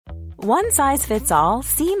One size fits all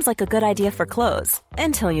seems like a good idea for clothes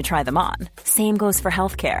until you try them on. Same goes for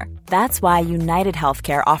healthcare. That's why United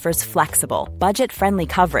Healthcare offers flexible, budget-friendly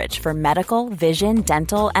coverage for medical, vision,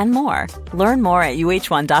 dental, and more. Learn more at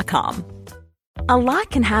uh1.com. A lot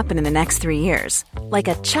can happen in the next 3 years. Like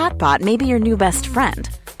a chatbot may be your new best friend.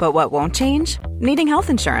 But what won't change? Needing health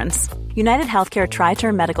insurance. United Healthcare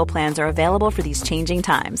Tri-Term Medical Plans are available for these changing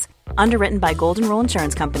times. Underwritten by Golden Rule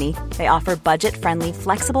Insurance Company, they offer budget-friendly,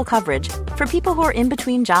 flexible coverage for people who are in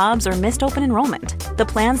between jobs or missed open enrollment. The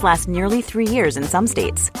plans last nearly 3 years in some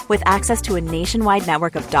states, with access to a nationwide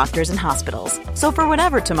network of doctors and hospitals. So for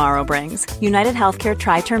whatever tomorrow brings, United Healthcare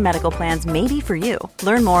Tri-Term Medical Plans may be for you.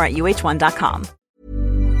 Learn more at uh1.com.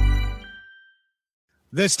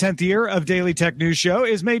 This 10th year of Daily Tech News Show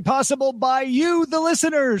is made possible by you, the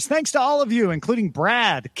listeners. Thanks to all of you, including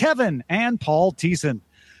Brad, Kevin, and Paul Thiessen.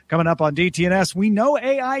 Coming up on DTNS, we know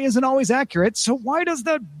AI isn't always accurate, so why does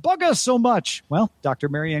that bug us so much? Well, Dr.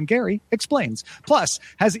 Marianne Gary explains. Plus,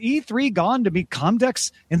 has E3 gone to meet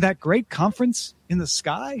Comdex in that great conference in the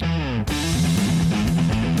sky?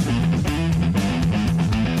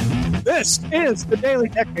 This is the Daily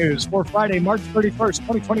Tech News for Friday, March 31st,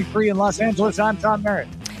 2023 in Los Angeles. I'm Tom Merritt.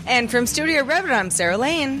 And from Studio Redwood, I'm Sarah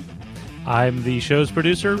Lane. I'm the show's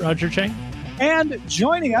producer, Roger Chang. And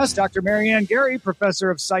joining us, Dr. Marianne Gary,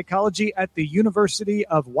 professor of psychology at the University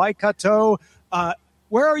of Waikato.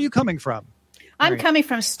 Where are you coming from? I'm coming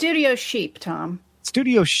from Studio Sheep, Tom.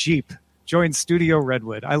 Studio Sheep joins Studio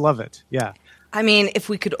Redwood. I love it. Yeah. I mean, if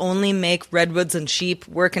we could only make redwoods and sheep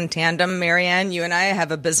work in tandem, Marianne, you and I have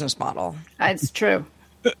a business model. That's true.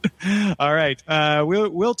 All right.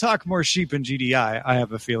 We'll talk more sheep in GDI, I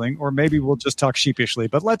have a feeling, or maybe we'll just talk sheepishly.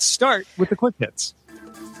 But let's start with the quick hits.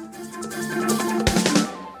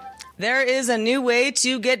 There is a new way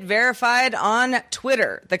to get verified on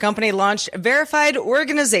Twitter. The company launched verified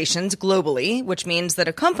organizations globally, which means that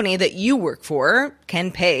a company that you work for can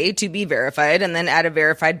pay to be verified and then add a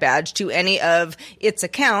verified badge to any of its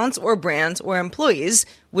accounts or brands or employees,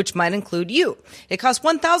 which might include you. It costs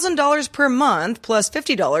 $1,000 per month plus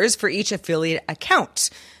 $50 for each affiliate account.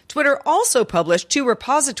 Twitter also published 2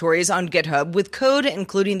 repositories on GitHub with code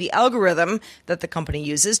including the algorithm that the company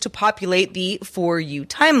uses to populate the For You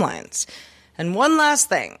timelines. And one last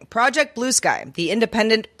thing, Project Blue Sky, the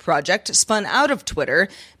independent project spun out of Twitter,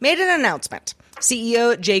 made an announcement.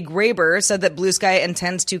 CEO Jay Graber said that Blue Sky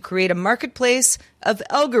intends to create a marketplace of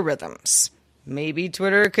algorithms. Maybe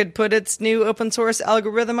Twitter could put its new open source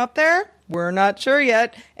algorithm up there? We're not sure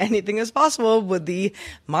yet. Anything is possible with the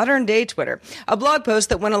modern day Twitter. A blog post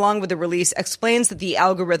that went along with the release explains that the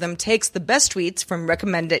algorithm takes the best tweets from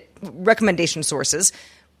recommendation sources,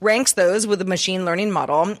 ranks those with a machine learning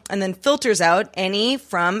model, and then filters out any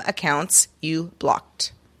from accounts you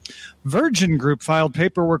blocked. Virgin Group filed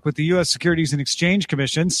paperwork with the U.S. Securities and Exchange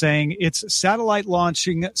Commission saying its satellite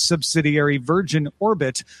launching subsidiary Virgin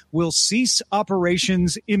Orbit will cease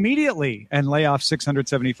operations immediately and lay off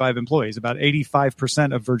 675 employees, about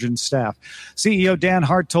 85% of Virgin's staff. CEO Dan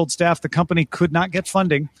Hart told staff the company could not get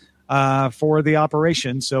funding for the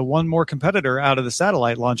operation. So one more competitor out of the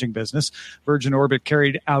satellite launching business. Virgin Orbit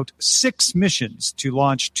carried out 6 missions to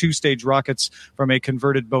launch 2-stage rockets from a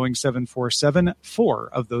converted Boeing 747. 4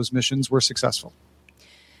 of those missions were successful.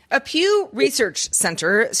 A Pew Research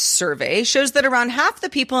Center survey shows that around half the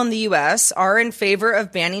people in the U.S. are in favor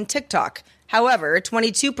of banning TikTok. However,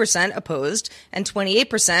 22% opposed and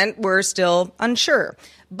 28% were still unsure.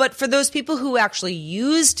 But for those people who actually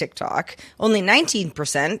use TikTok, only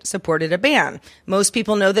 19% supported a ban. Most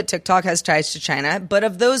people know that TikTok has ties to China, but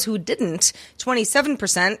of those who didn't,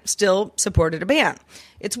 27% still supported a ban.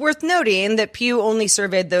 It's worth noting that Pew only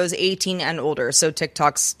surveyed those 18 and older, so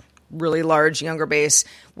TikTok's really large younger base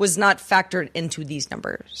was not factored into these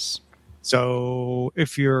numbers. So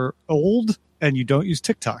if you're old and you don't use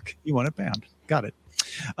TikTok, you want it banned. Got it.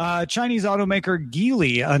 Chinese automaker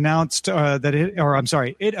Geely announced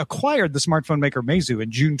it acquired the smartphone maker Meizu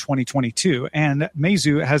in June 2022, and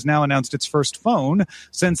Meizu has now announced its first phone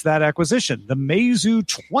since that acquisition, the Meizu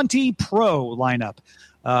 20 Pro lineup.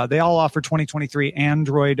 They all offer 2023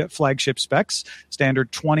 Android flagship specs.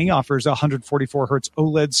 Standard 20 offers a 144 hertz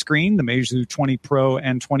OLED screen. The Meizu 20 Pro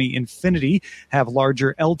and 20 Infinity have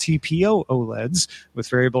larger LTPO OLEDs with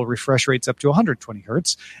variable refresh rates up to 120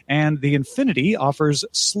 hertz. And the Infinity offers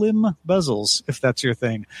slim bezels, if that's your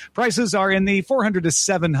thing. Prices are in the $400 to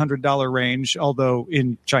 $700 range, although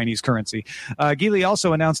in Chinese currency. Geely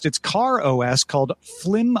also announced its car OS called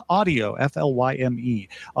Flyme Audio, Flyme,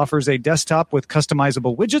 offers a desktop with customizable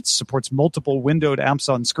multiple widgets, supports multiple windowed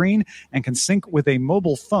apps on screen, and can sync with a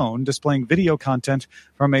mobile phone, displaying video content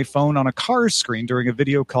from a phone on a car's screen during a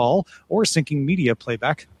video call or syncing media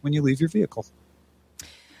playback when you leave your vehicle.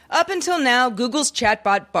 Up until now, Google's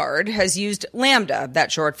chatbot Bard has used Lambda,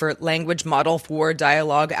 that's short for Language Model for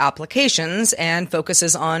Dialogue Applications, and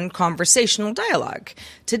focuses on conversational dialogue.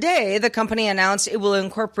 Today, the company announced it will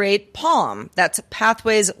incorporate Palm, that's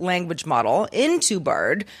Pathways Language Model, into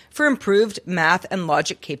Bard for improved math and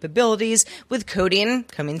logic capabilities, with coding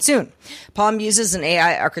coming soon. Palm uses an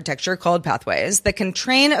AI architecture called Pathways that can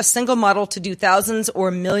train a single model to do thousands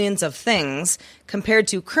or millions of things, compared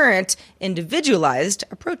to current individualized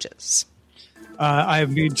approaches. I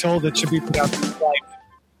have been told it should be pronounced flim,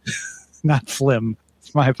 not flim.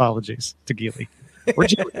 My apologies to Geely. Or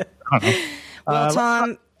Geely. I don't know. Well,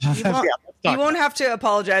 Tom, you won't have to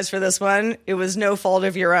apologize for this one. It was no fault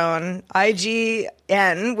of your own.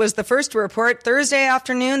 IGN was the first to report Thursday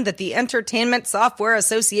afternoon that the Entertainment Software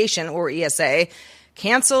Association, or ESA,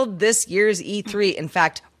 canceled this year's E3. In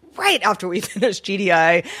fact, right after we finished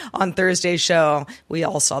GDI on Thursday's show, we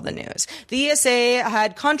all saw the news. The ESA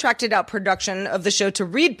had contracted out production of the show to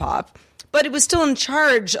ReedPop, but it was still in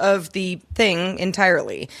charge of the thing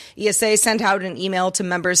entirely. ESA sent out an email to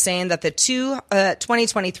members saying that the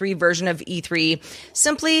 2023 version of E3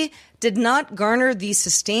 simply did not garner the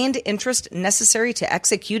sustained interest necessary to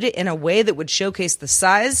execute it in a way that would showcase the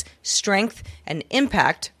size, strength, and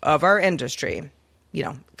impact of our industry. You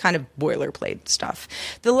know, kind of boilerplate stuff.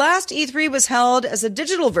 The last E3 was held as a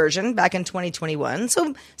digital version back in 2021,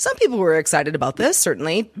 so some people were excited about this,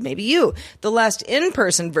 certainly, maybe you. The last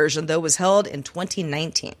in-person version, though, was held in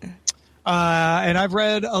 2019. And I've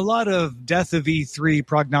read a lot of death of E3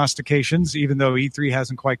 prognostications, even though E3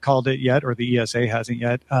 hasn't quite called it yet, or the ESA hasn't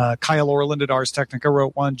yet. Kyle Orland at Ars Technica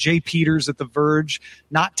wrote one. Jay Peters at The Verge,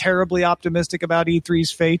 not terribly optimistic about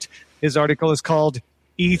E3's fate. His article is called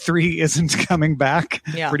E3 isn't coming back.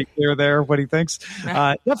 Yeah. Pretty clear there what he thinks.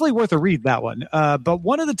 Definitely worth a read, that one. But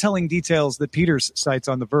one of the telling details that Peters cites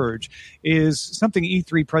on The Verge is something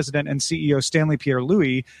E3 president and CEO Stanley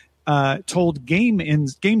Pierre-Louis told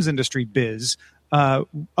Games Industry Biz about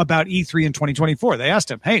E3 in 2024. They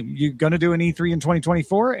asked him, hey, you going to do an E3 in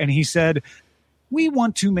 2024? And he said, we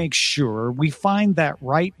want to make sure we find that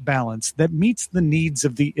right balance that meets the needs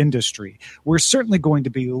of the industry. We're certainly going to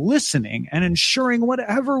be listening and ensuring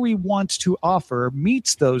whatever we want to offer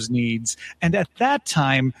meets those needs. And at that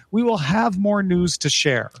time, we will have more news to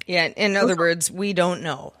share. Yeah, in other words, we don't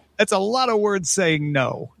know. That's a lot of words saying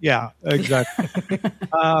no. Yeah, exactly.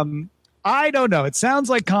 I don't know. It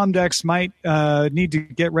sounds like Comdex might need to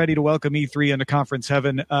get ready to welcome E3 into conference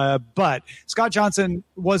heaven. But Scott Johnson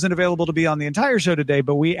wasn't available to be on the entire show today,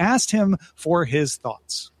 but we asked him for his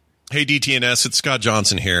thoughts. Hey, DTNS, it's Scott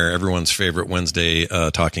Johnson here, everyone's favorite Wednesday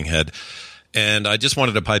talking head. And I just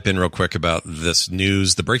wanted to pipe in real quick about this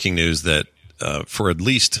news, the breaking news that for at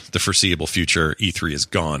least the foreseeable future, E3 is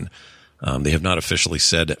gone. They have not officially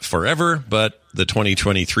said forever, but the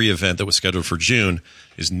 2023 event that was scheduled for June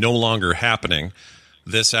is no longer happening.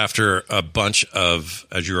 This after a bunch of,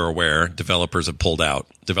 as you're aware, developers have pulled out,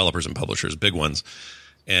 developers and publishers, big ones.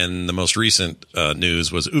 And the most recent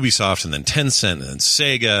news was Ubisoft and then Tencent and then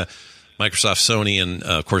Sega, Microsoft, Sony, and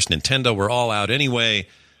of course Nintendo were all out anyway.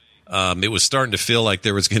 It was starting to feel like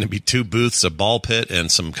there was going to be two booths, a ball pit,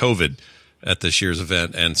 and some COVID at this year's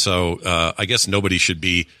event. And so I guess nobody should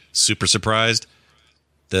be super surprised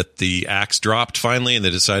that the axe dropped finally and they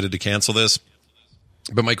decided to cancel this.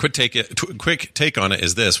 But my quick take on it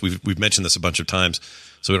is this. We've mentioned this a bunch of times,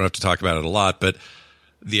 so we don't have to talk about it a lot. But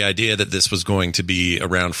the idea that this was going to be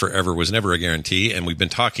around forever was never a guarantee. And we've been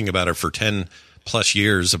talking about it for 10 plus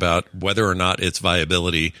years about whether or not its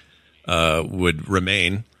viability would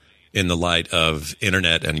remain in the light of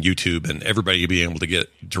internet and YouTube and everybody being able to get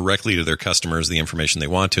directly to their customers the information they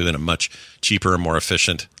want to in a much cheaper and more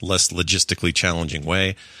efficient, less logistically challenging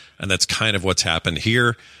way. And that's kind of what's happened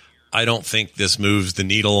here. I don't think this moves the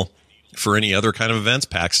needle for any other kind of events.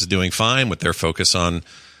 PAX is doing fine with their focus on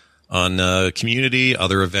community.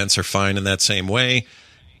 Other events are fine in that same way.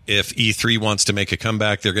 If E3 wants to make a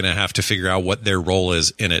comeback, they're going to have to figure out what their role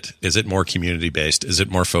is in it. Is it more community-based? Is it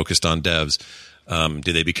more focused on devs?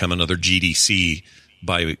 Do they become another GDC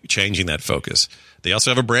by changing that focus? They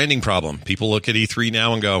also have a branding problem. People look at E3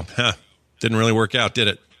 now and go, didn't really work out, did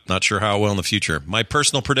it? Not sure how it will in the future. My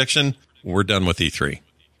personal prediction, we're done with E3.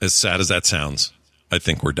 As sad as that sounds, I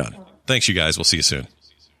think we're done. Thanks, you guys. We'll see you soon.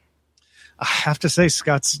 I have to say,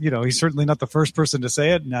 Scott's, he's certainly not the first person to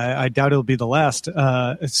say it, and I doubt he'll be the last.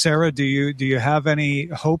 Sarah, do you have any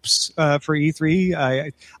hopes for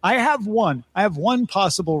E3? I have one. I have one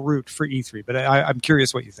possible route for E3, but I'm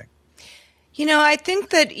curious what you think. I think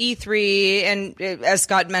that E3, and as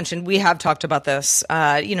Scott mentioned, we have talked about this,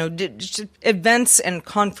 events and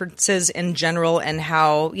conferences in general and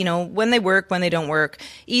how, when they work, when they don't work.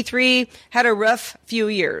 E3 had a rough few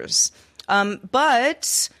years.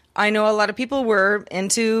 But I know a lot of people were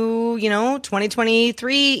into,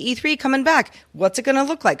 2023 E3 coming back. What's it going to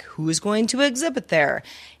look like? Who's going to exhibit there?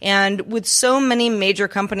 And with so many major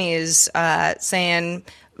companies saying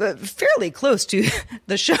fairly close to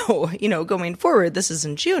the show, going forward, this is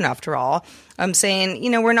in June after all, I'm saying,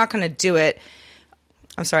 we're not going to do it.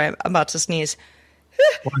 I'm sorry, I'm about to sneeze.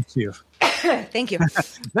 Bless you. Thank you.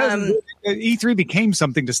 E3 became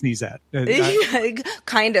something to sneeze at.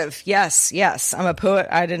 Kind of. Yes. I'm a poet.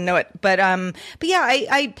 I didn't know it. But yeah,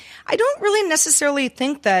 I don't really necessarily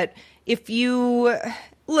think that if you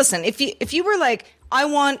were like, I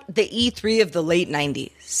want the E3 of the late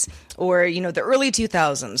 90s or, the early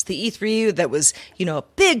 2000s, the E3 that was, a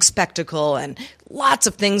big spectacle and lots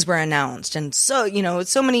of things were announced. And so,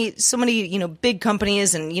 so many, big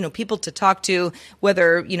companies and, people to talk to,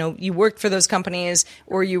 whether, you worked for those companies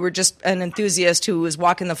or you were just an enthusiast who was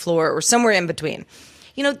walking the floor or somewhere in between.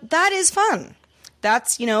 That is fun.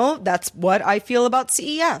 That's what I feel about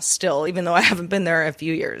CES still, even though I haven't been there a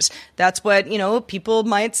few years. That's what, people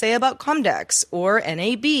might say about Comdex or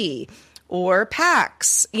NAB or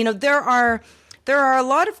PAX. There are a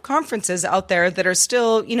lot of conferences out there that are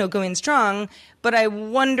still, going strong, but I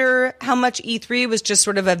wonder how much E3 was just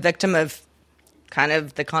sort of a victim of kind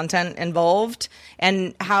of the content involved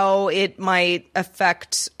and how it might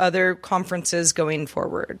affect other conferences going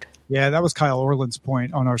forward. Yeah, that was Kyle Orland's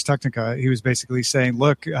point on Ars Technica. He was basically saying,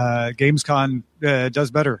 look, Gamescom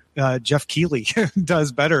does better. Jeff Keighley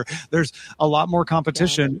does better. There's a lot more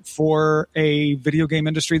competition for a video game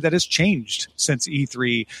industry that has changed since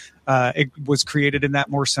E3. It was created in that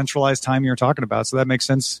more centralized time you're talking about. So that makes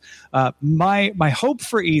sense. My hope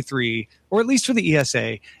for E3, or at least for the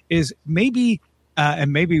ESA, is maybe,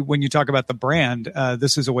 and maybe when you talk about the brand,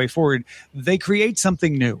 this is a way forward, they create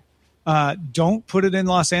something new. Don't put it in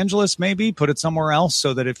Los Angeles, maybe put it somewhere else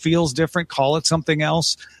so that it feels different. Call it something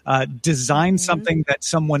else. Design something that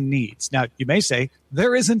someone needs. Now, you may say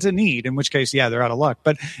there isn't a need, in which case, yeah, they're out of luck.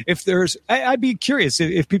 But if there's, I'd be curious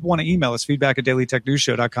if people want to email us feedback at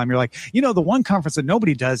dailytechnewsshow.com. You're like, the one conference that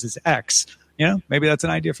nobody does is X. Maybe that's an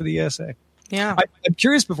idea for the ESA. Yeah. I'm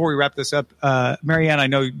curious before we wrap this up, Marianne, I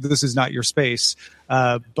know this is not your space,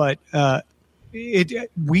 but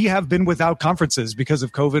we have been without conferences because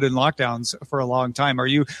of COVID and lockdowns for a long time. Are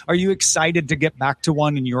you excited to get back to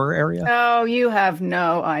one in your area? Oh, you have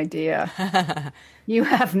no idea. You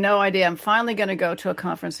have no idea. I'm finally going to go to a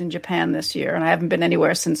conference in Japan this year, and I haven't been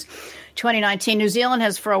anywhere since 2019. New Zealand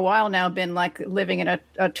has for a while now been like living in a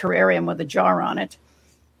terrarium with a jar on it,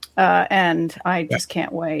 and I just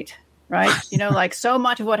can't wait. Right? Like so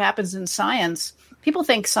much of what happens in science, people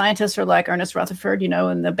think scientists are like Ernest Rutherford,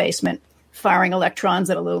 in the basement, firing electrons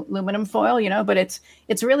at aluminum foil, but it's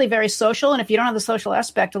really very social. And if you don't have the social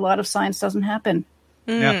aspect, a lot of science doesn't happen.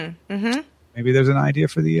 Yeah. Mm-hmm. Maybe there's an idea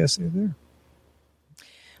for the ESA there.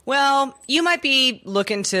 Well, you might be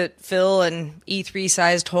looking to fill an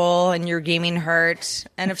E3-sized hole in your gaming heart.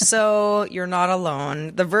 And if so, you're not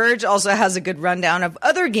alone. The Verge also has a good rundown of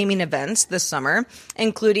other gaming events this summer,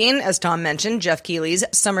 including, as Tom mentioned, Jeff Keighley's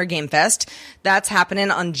Summer Game Fest. That's happening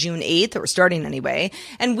on June 8th, or starting anyway.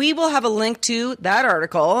 And we will have a link to that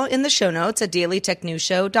article in the show notes at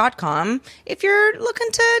dailytechnewsshow.com if you're looking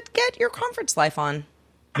to get your conference life on.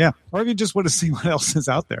 Yeah, or if you just want to see what else is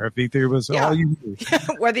out there. If E3 was all you need.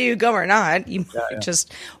 Whether you go or not, you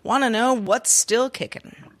just want to know what's still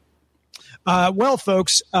kicking. Well,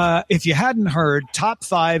 folks, if you hadn't heard, Top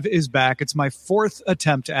 5 is back. It's my 4th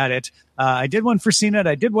attempt at it. I did one for CNET.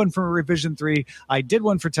 I did one for Revision 3. I did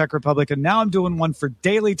one for Tech Republic. And now I'm doing one for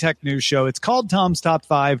Daily Tech News Show. It's called Tom's Top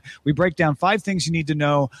 5. We break down 5 things you need to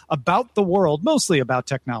know about the world, mostly about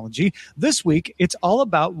technology. This week, it's all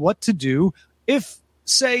about what to do if,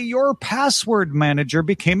 say, your password manager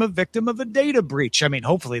became a victim of a data breach. I mean,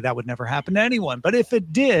 hopefully that would never happen to anyone. But if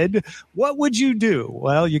it did, what would you do?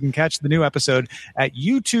 Well, you can catch the new episode at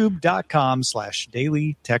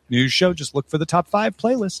youtube.com/Daily Tech News Show. Just look for the Top 5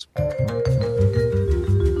 playlist.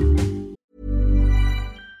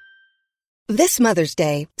 This Mother's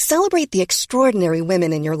Day, celebrate the extraordinary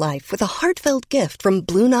women in your life with a heartfelt gift from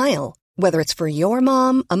Blue Nile. Whether it's for your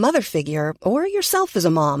mom, a mother figure, or yourself as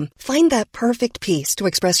a mom, find that perfect piece to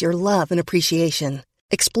express your love and appreciation.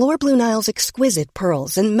 Explore Blue Nile's exquisite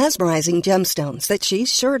pearls and mesmerizing gemstones that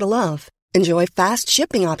she's sure to love. Enjoy fast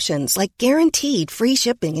shipping options like guaranteed free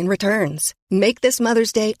shipping and returns. Make this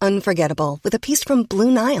Mother's Day unforgettable with a piece from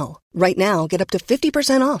Blue Nile. Right now, get up to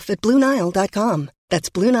 50% off at BlueNile.com. That's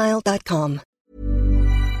BlueNile.com.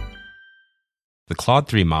 The Claude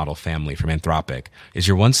 3 model family from Anthropic is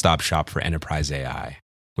your one-stop shop for enterprise AI.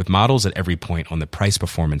 With models at every point on the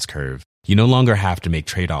price-performance curve, you no longer have to make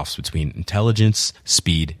trade-offs between intelligence,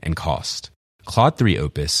 speed, and cost. Claude 3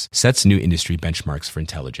 Opus sets new industry benchmarks for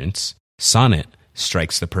intelligence. Sonnet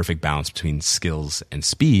strikes the perfect balance between skills and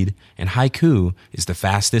speed, and Haiku is the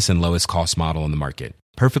fastest and lowest cost model on the market,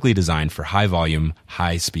 perfectly designed for high-volume,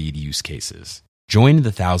 high-speed use cases. Join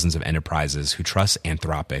the thousands of enterprises who trust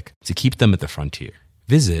Anthropic to keep them at the frontier.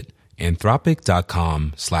 Visit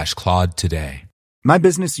anthropic.com/Claude today. My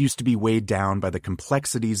business used to be weighed down by the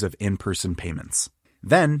complexities of in-person payments.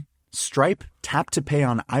 Then, Stripe Tap to Pay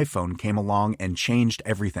on iPhone came along and changed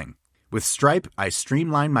everything. With Stripe, I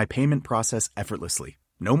streamlined my payment process effortlessly.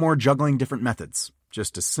 No more juggling different methods.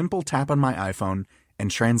 Just a simple tap on my iPhone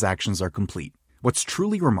and transactions are complete. What's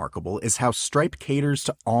truly remarkable is how Stripe caters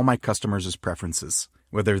to all my customers' preferences.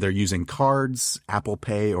 Whether they're using cards, Apple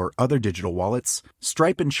Pay, or other digital wallets,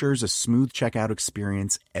 Stripe ensures a smooth checkout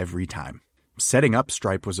experience every time. Setting up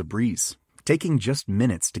Stripe was a breeze, taking just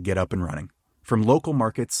minutes to get up and running. From local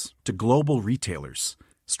markets to global retailers,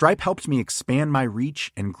 Stripe helped me expand my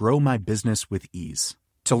reach and grow my business with ease.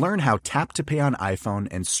 To learn how Tap to Pay on iPhone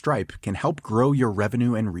and Stripe can help grow your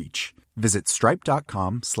revenue and reach, visit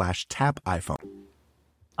stripe.com/tapiphone.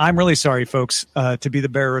 I'm really sorry, folks, to be the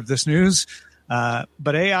bearer of this news.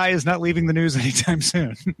 But AI is not leaving the news anytime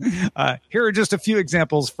soon. Here are just a few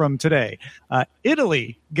examples from today.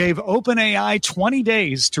 Italy gave OpenAI 20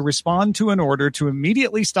 days to respond to an order to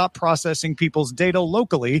immediately stop processing people's data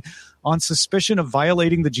locally on suspicion of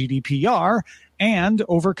violating the GDPR and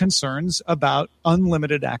over concerns about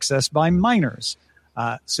unlimited access by minors.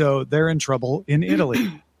 So they're in trouble in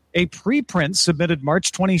Italy. A preprint submitted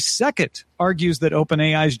March 22nd argues that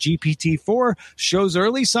OpenAI's GPT-4 shows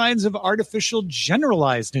early signs of artificial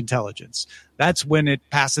generalized intelligence. That's when it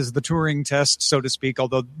passes the Turing test, so to speak,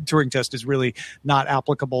 although Turing test is really not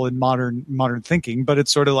applicable in modern thinking, but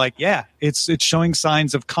it's sort of like, yeah, it's showing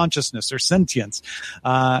signs of consciousness or sentience.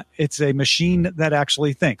 It's a machine that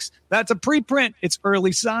actually thinks. That's a preprint. It's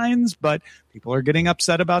early signs, but people are getting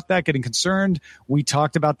upset about that, getting concerned. We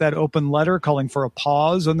talked about that open letter calling for a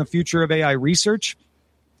pause on the future of AI research.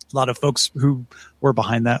 A lot of folks who were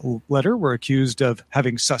behind that letter were accused of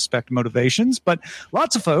having suspect motivations, but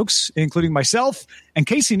lots of folks, including myself and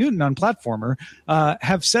Casey Newton on Platformer,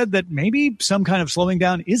 have said that maybe some kind of slowing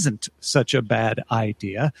down isn't such a bad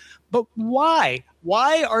idea. But why?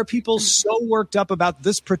 Why are people so worked up about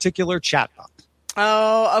this particular chatbot?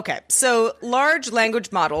 Oh, okay. So large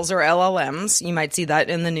language models, or LLMs, you might see that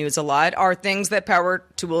in the news a lot, are things that power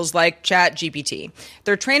tools like ChatGPT.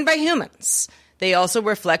 They're trained by humans. They also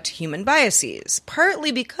reflect human biases.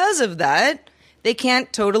 Partly because of that, they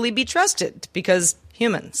can't totally be trusted because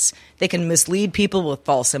humans. They can mislead people with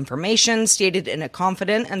false information stated in a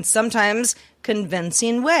confident and sometimes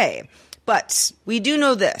convincing way. But we do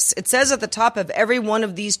know this. It says at the top of every one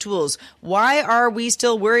of these tools, why are we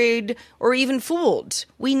still worried or even fooled?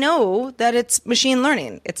 We know that it's machine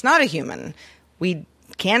learning. It's not a human. We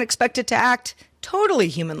can't expect it to act totally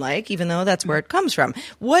human-like, even though that's where it comes from.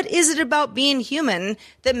 What is it about being human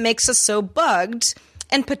that makes us so bugged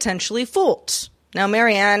and potentially fooled? Now,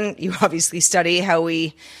 Marianne, you obviously study how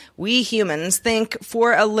we humans think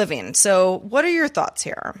for a living. So what are your thoughts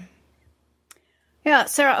here? Yeah,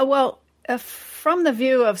 Sarah, well, from the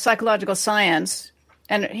view of psychological science,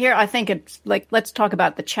 and here I think it's like, let's talk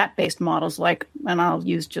about the chat-based models, and I'll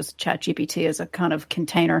use just ChatGPT as a kind of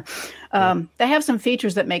container. They have some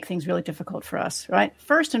features that make things really difficult for us, right?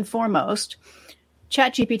 First and foremost,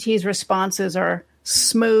 ChatGPT's responses are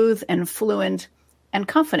smooth and fluent and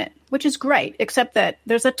confident, which is great, except that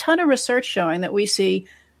there's a ton of research showing that we see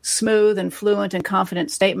smooth and fluent and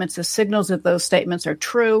confident statements as signals that those statements are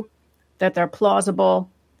true, that they're plausible,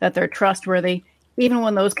 that they're trustworthy, even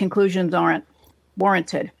when those conclusions aren't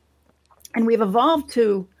warranted. And we've evolved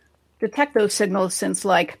to detect those signals since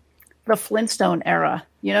the Flintstone era,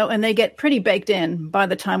 and they get pretty baked in by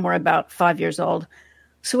the time we're about 5 years old.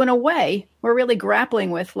 So in a way, we're really grappling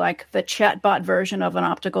with the chatbot version of an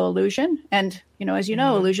optical illusion. And, as you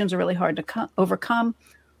know, illusions are really hard to overcome.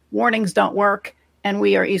 Warnings don't work, and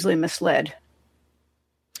we are easily misled.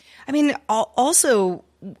 I mean, also,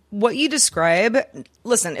 what you describe,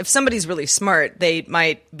 listen, if somebody's really smart, they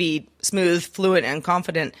might be smooth, fluent, and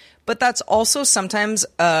confident. But that's also sometimes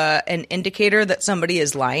an indicator that somebody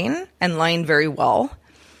is lying and lying very well.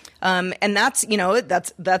 And that's,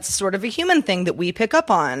 that's sort of a human thing that we pick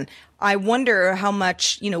up on. I wonder how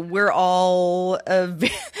much, we're all,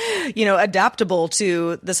 adaptable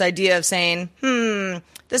to this idea of saying,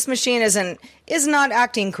 this machine is not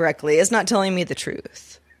acting correctly, is not telling me the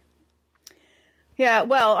truth. Yeah,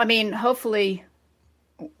 well, I mean, hopefully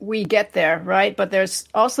we get there, right? But there's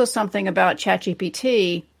also something about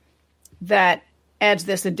ChatGPT that adds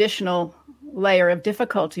this additional layer of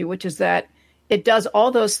difficulty, which is that it does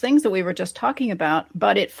all those things that we were just talking about,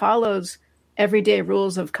 but it follows everyday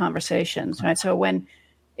rules of conversations, right? So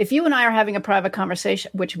if you and I are having a private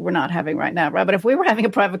conversation, which we're not having right now, right? But if we were having a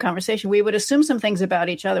private conversation, we would assume some things about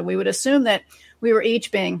each other. We would assume that we were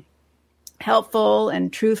each being helpful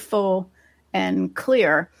and truthful and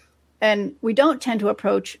clear. And we don't tend to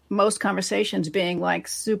approach most conversations being like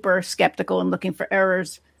super skeptical and looking for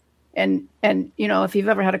errors. And if you've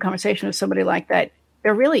ever had a conversation with somebody like that,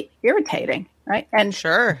 they're really irritating, right? And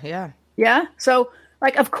sure, yeah. Yeah. So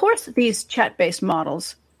of course, these chat-based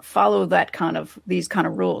models follow these kind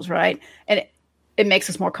of rules, right? And it makes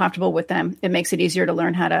us more comfortable with them. It makes it easier to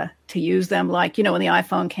learn how to use them. Like, when the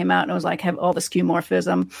iPhone came out and it was like, have all the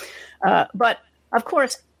skeuomorphism. But of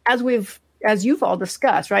course, as you've all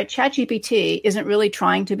discussed, right, ChatGPT isn't really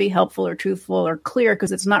trying to be helpful or truthful or clear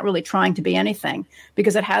because it's not really trying to be anything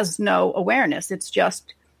because it has no awareness. It's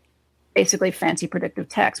just basically fancy predictive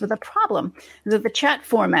text. But the problem is that the chat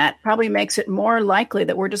format probably makes it more likely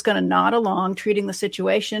that we're just going to nod along, treating the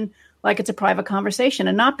situation like it's a private conversation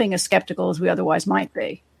and not being as skeptical as we otherwise might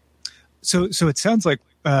be. So it sounds like,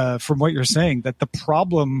 from what you're saying, that the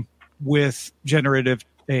problem with generative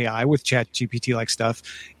AI, with ChatGPT-like stuff,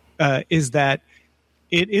 is that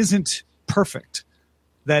it isn't perfect.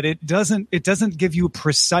 That it doesn't give you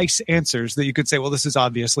precise answers that you could say, well, this is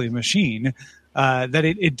obviously a machine. That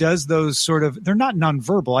it does those sort of, they're not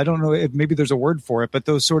nonverbal. I don't know if maybe there's a word for it, but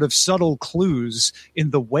those sort of subtle clues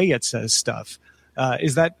in the way it says stuff.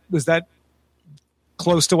 Was that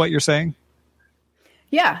close to what you're saying?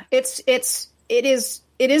 Yeah, it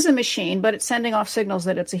is a machine, but it's sending off signals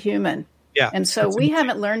that it's a human. Yeah. And so we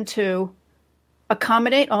haven't learned to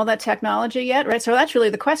accommodate all that technology yet, right? So that's really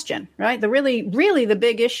the question, right? The really the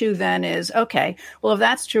big issue then is, okay, well, if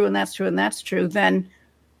that's true and that's true and that's true, then,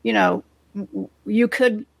 you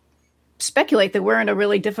could speculate that we're in a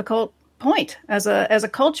really difficult point as a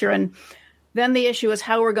culture. And then the issue is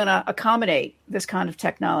how we're going to accommodate this kind of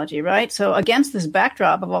technology, right? So against this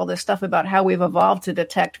backdrop of all this stuff about how we've evolved to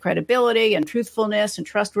detect credibility and truthfulness and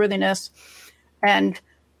trustworthiness. And,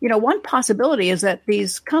 one possibility is that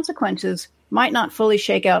these consequences might not fully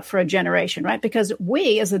shake out for a generation, right? Because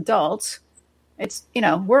we as adults,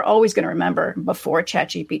 we're always going to remember before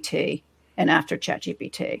ChatGPT and after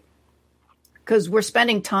ChatGPT. Because we're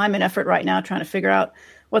spending time and effort right now trying to figure out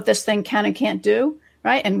what this thing can and can't do,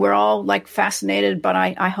 right? And we're all fascinated, but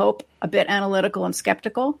I hope a bit analytical and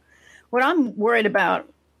skeptical. What I'm worried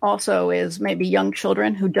about also is maybe young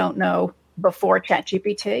children who don't know before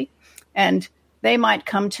ChatGPT, and they might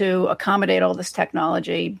come to accommodate all this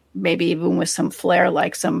technology, maybe even with some flair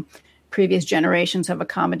like some previous generations have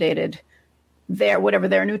accommodated whatever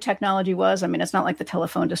their new technology was. I mean, it's not like the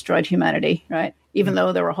telephone destroyed humanity, right? Even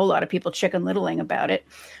though there were a whole lot of people chicken littling about it.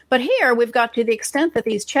 But here we've got to the extent that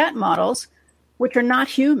these chat models, which are not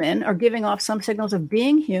human, are giving off some signals of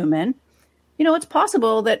being human. It's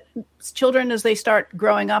possible that children, as they start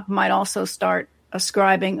growing up, might also start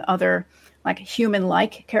ascribing other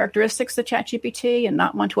human-like characteristics to ChatGPT and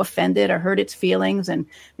not want to offend it or hurt its feelings and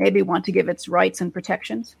maybe want to give its rights and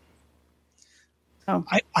protections. So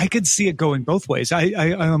I could see it going both ways.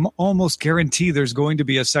 I'm almost guarantee there's going to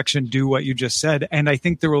be a section do what you just said, and I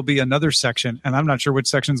think there will be another section, and I'm not sure which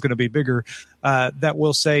section is going to be bigger, that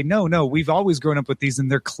will say, no, we've always grown up with these,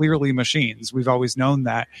 and they're clearly machines. We've always known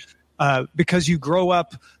that. Because you grow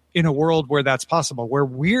up in a world where that's possible,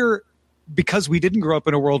 because we didn't grow up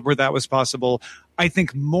in a world where that was possible, I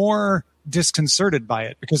think more disconcerted by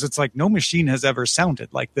it, because it's like no machine has ever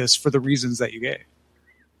sounded like this for the reasons that you gave.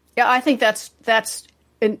 Yeah, I think that's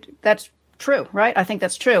true, right? I think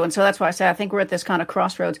that's true. And so that's why I say I think we're at this kind of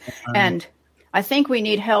crossroads. And I think we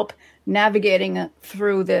need help navigating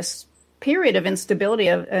through this period of instability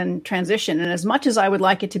and transition. And as much as I would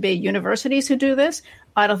like it to be universities who do this,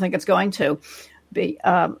 I don't think it's going to be.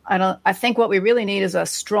 I think what we really need is a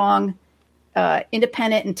strong,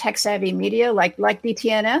 independent and tech-savvy media like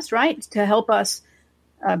DTNS, right, to help us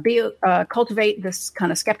cultivate this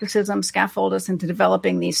kind of skepticism, scaffold us into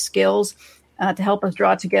developing these skills, to help us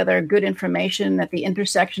draw together good information at the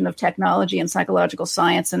intersection of technology and psychological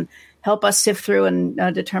science and help us sift through and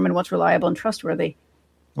determine what's reliable and trustworthy.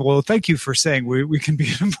 Well, thank you for saying we can be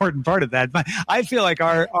an important part of that. But I feel like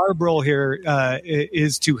our role here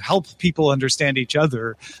is to help people understand each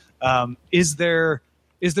other. Is there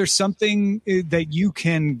something that you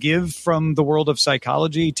can give from the world of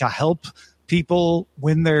psychology to help people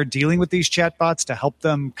when they're dealing with these chatbots, to help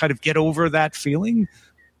them kind of get over that feeling?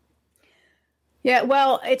 Yeah,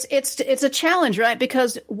 well, it's a challenge, right?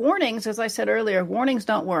 Because warnings, as I said earlier, warnings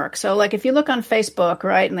don't work. So, like, if you look on Facebook,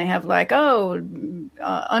 right, and they have like,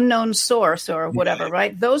 unknown source or whatever,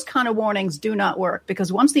 right? Those kind of warnings do not work,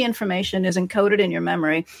 because once the information is encoded in your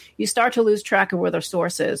memory, you start to lose track of where the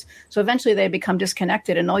source is. So eventually they become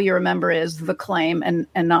disconnected, and all you remember is the claim and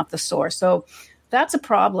not the source. So that's a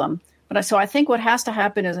problem. But so I think what has to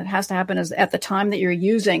happen is at the time that you're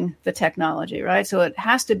using the technology, right? So it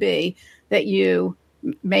has to be that you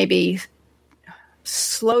maybe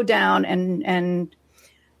slow down and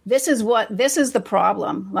this is the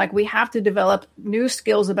problem. Like, we have to develop new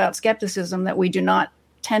skills about skepticism that we do not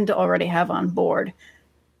tend to already have on board.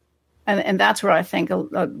 And that's where I think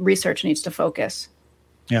research needs to focus.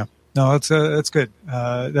 Yeah. No, that's good.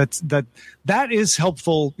 That is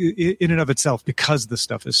helpful in and of itself, because the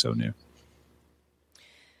stuff is so new.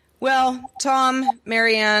 Well, Tom,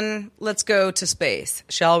 Marianne, let's go to space,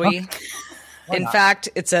 shall we? In fact,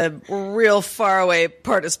 it's a real faraway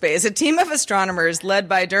part of space. A team of astronomers led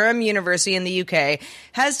by Durham University in the UK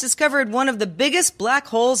has discovered one of the biggest black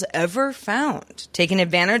holes ever found, taking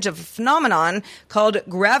advantage of a phenomenon called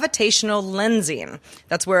gravitational lensing.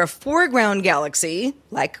 That's where a foreground galaxy,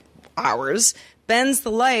 like ours, bends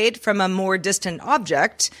the light from a more distant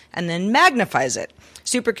object and then magnifies it.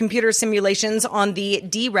 Supercomputer simulations on the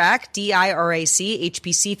DIRAC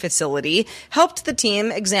HPC facility helped the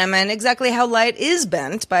team examine exactly how light is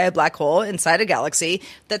bent by a black hole inside a galaxy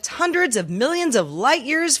that's hundreds of millions of light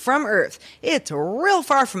years from Earth. It's real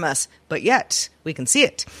far from us, but yet we can see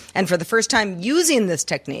it. And for the first time using this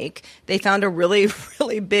technique, they found a really,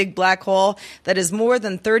 really big black hole that is more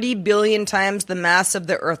than 30 billion times the mass of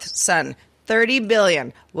the Earth's sun. 30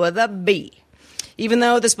 billion with a B. Even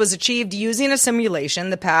though this was achieved using a simulation,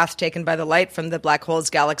 the path taken by the light from the black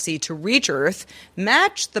hole's galaxy to reach Earth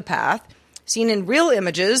matched the path seen in real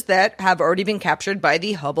images that have already been captured by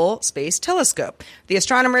the Hubble Space Telescope. The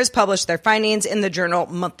astronomers published their findings in the journal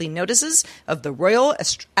Monthly Notices of the Royal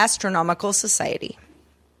Astronomical Society.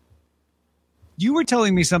 You were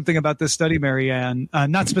telling me something about this study, Marianne,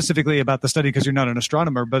 not specifically about the study because you're not an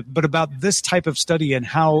astronomer, but about this type of study and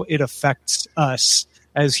how it affects us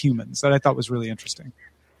as humans, that I thought was really interesting.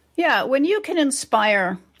 Yeah, when you can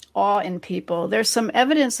inspire awe in people, there's some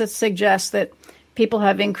evidence that suggests that people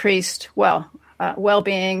have increased,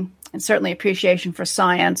 well-being and certainly appreciation for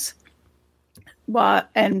science.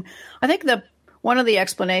 And I think one of the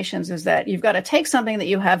explanations is that you've got to take something that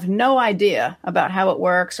you have no idea about how it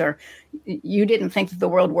works, or you didn't think that the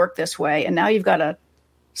world worked this way, and now you've got to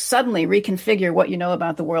suddenly reconfigure what you know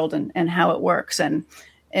about the world and how it works. And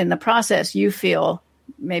in the process, you feel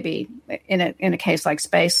maybe in a case like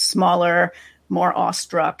space, smaller, more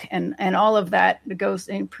awestruck, and all of that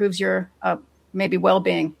improves your maybe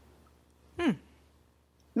well-being.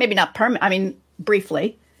 Maybe not permanent. I mean,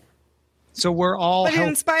 briefly. So we're all. But it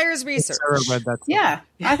inspires research. Yeah,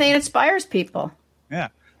 I think it inspires people. Yeah,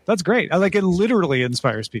 that's great. I like it. Literally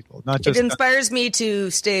inspires people, not just. It inspires me to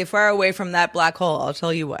stay far away from that black hole. I'll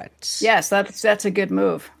tell you what. Yes, that's a good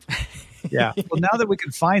move. Yeah. Well, now that we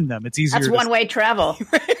can find them, it's easier. That's one-way travel.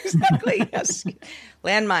 Exactly. Yes.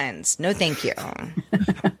 Landmines. No, thank you.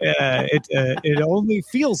 It only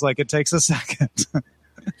feels like it takes a second,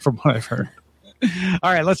 from what I've heard.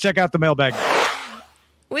 All right, let's check out the mailbag.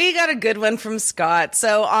 We got a good one from Scott.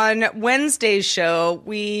 So on Wednesday's show,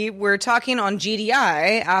 we were talking on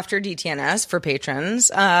GDI after DTNS for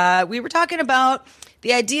patrons. We were talking about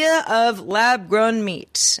the idea of lab-grown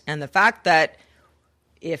meat and the fact that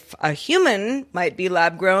if a human might be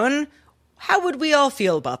lab-grown, how would we all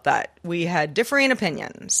feel about that? We had differing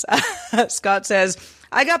opinions. Scott says,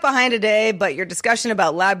 I got behind today, but your discussion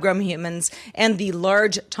about lab-grown humans and the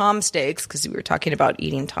large Tom steaks, because we were talking about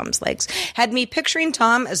eating Tom's legs, had me picturing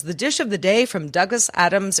Tom as the dish of the day from Douglas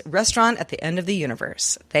Adams' restaurant at the end of the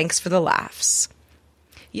universe. Thanks for the laughs.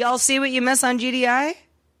 Y'all see what you miss on GDI?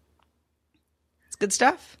 It's good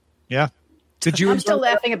stuff. Yeah. Did you? I'm still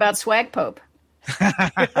laughing about Swag Pope.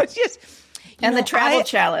 And the travel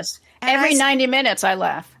chalice. Every 90 minutes, I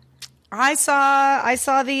laugh. I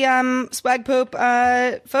saw the Swag Pope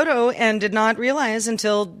photo and did not realize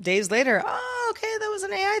until days later. Oh, okay, that was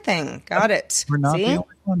was an AI thing. Got it. We're not See? the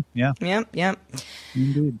only one. Yeah. Yep.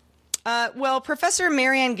 Indeed. Well, Professor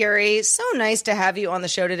Marianne Gary, so nice to have you on the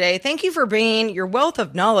show today. Thank you for bringing your wealth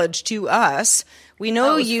of knowledge to us. We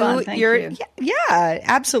know fun. Thank you. Yeah,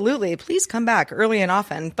 absolutely. Please come back early and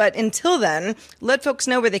often. But until then, let folks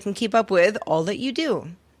know where they can keep up with all that you do.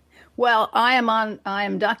 Well, I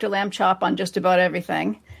am Dr. Lamb Chop on just about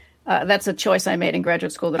everything. That's a choice I made in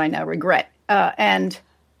graduate school that I now regret. And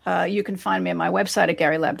you can find me on my website at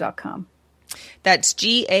garylab.com. That's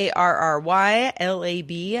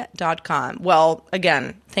GARRYLAB.com. Well,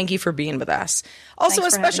 again, thank you for being with us. Also,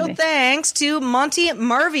 a special thanks to Monty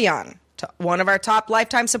Marvion, one of our top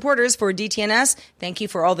lifetime supporters for DTNS. Thank you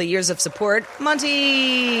for all the years of support,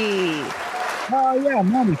 Monty. Yeah,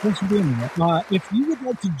 Monty, thanks for being here. If you would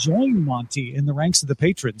like to join Monty in the ranks of the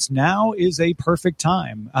patrons, now is a perfect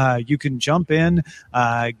time. You can jump in,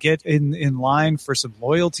 get in line for some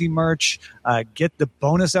loyalty merch, get the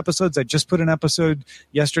bonus episodes. I just put an episode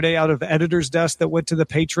yesterday out of Editor's Desk that went to the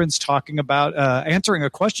patrons talking about answering a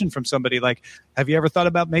question from somebody like, have you ever thought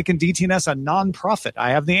about making DTNS a nonprofit?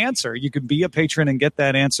 I have the answer. You can be a patron and get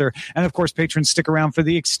that answer. And of course, patrons stick around for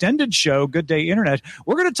the extended show, Good Day Internet.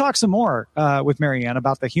 We're going to talk some more with Marianne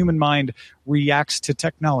about the human mind reacts to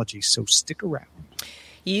technology. So stick around.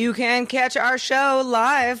 You can catch our show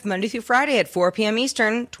live Monday through Friday at 4 p.m.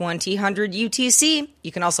 Eastern, 2000 UTC.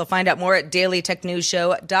 You can also find out more at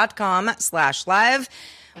dailytechnewsshow.com/live.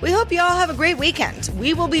 We hope you all have a great weekend.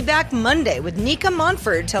 We will be back Monday with Nika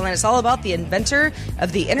Montford telling us all about the inventor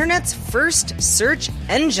of the internet's first search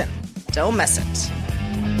engine. Don't miss it.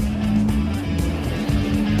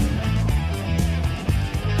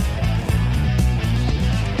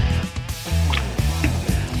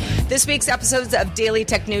 This week's episodes of Daily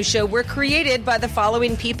Tech News Show were created by the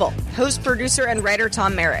following people. Host, producer, and writer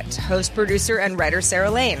Tom Merritt. Host, producer, and writer Sarah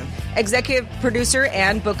Lane. Executive producer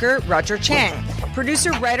and booker Roger Chang.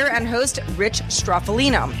 Producer, writer, and host Rich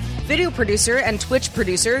Straffolino. Video producer and Twitch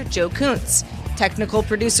producer Joe Kuntz. Technical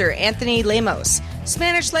producer Anthony Lemos.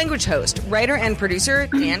 Spanish language host, writer, and producer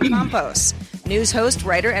Dan Campos. News host,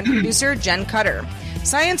 writer, and producer Jen Cutter.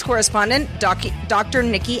 Science correspondent, Dr.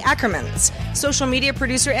 Nikki Ackermans. Social media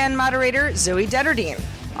producer and moderator, Zoe Detterdine.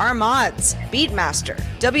 Our mods, Beatmaster,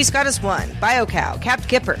 W. Scottus1, BioCow, Capt.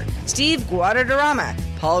 Kipper, Steve Guadarrama,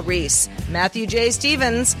 Paul Reese, Matthew J.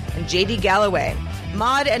 Stevens, and J.D. Galloway.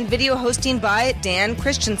 Mod and video hosting by Dan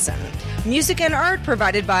Christensen. Music and art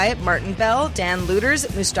provided by Martin Bell, Dan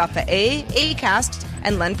Looters, Mustafa A., Acast,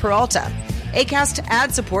 and Len Peralta. Acast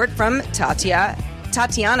ad support from Tatiana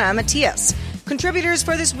Matias. Contributors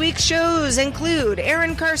for this week's shows include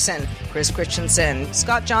Aaron Carson, Chris Christensen,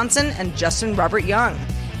 Scott Johnson, and Justin Robert Young.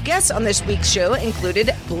 Guests on this week's show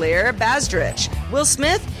included Blair Bazdrich, Will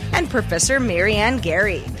Smith, and Professor Marianne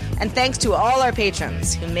Gary. And thanks to all our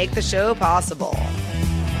patrons who make the show possible.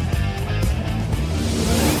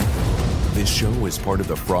 This show is part of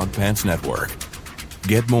the Frog Pants Network.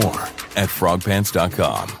 Get more at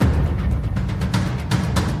frogpants.com.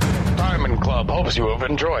 Diamond Club hopes you have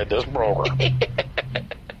enjoyed this program.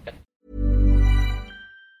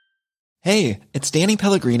 Hey, it's Danny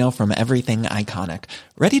Pellegrino from Everything Iconic.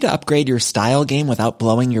 Ready to upgrade your style game without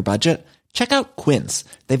blowing your budget? Check out Quince.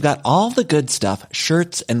 They've got all the good stuff,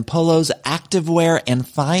 shirts and polos, activewear, and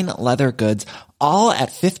fine leather goods, all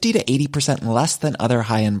at 50 to 80% less than other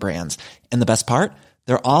high-end brands. And the best part?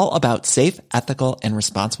 They're all about safe, ethical, and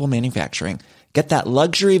responsible manufacturing. Get that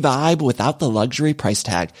luxury vibe without the luxury price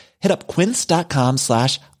tag. Hit up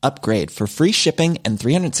quince.com/upgrade for free shipping and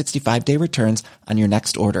 365-day returns on your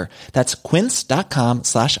next order. That's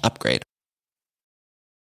quince.com/upgrade.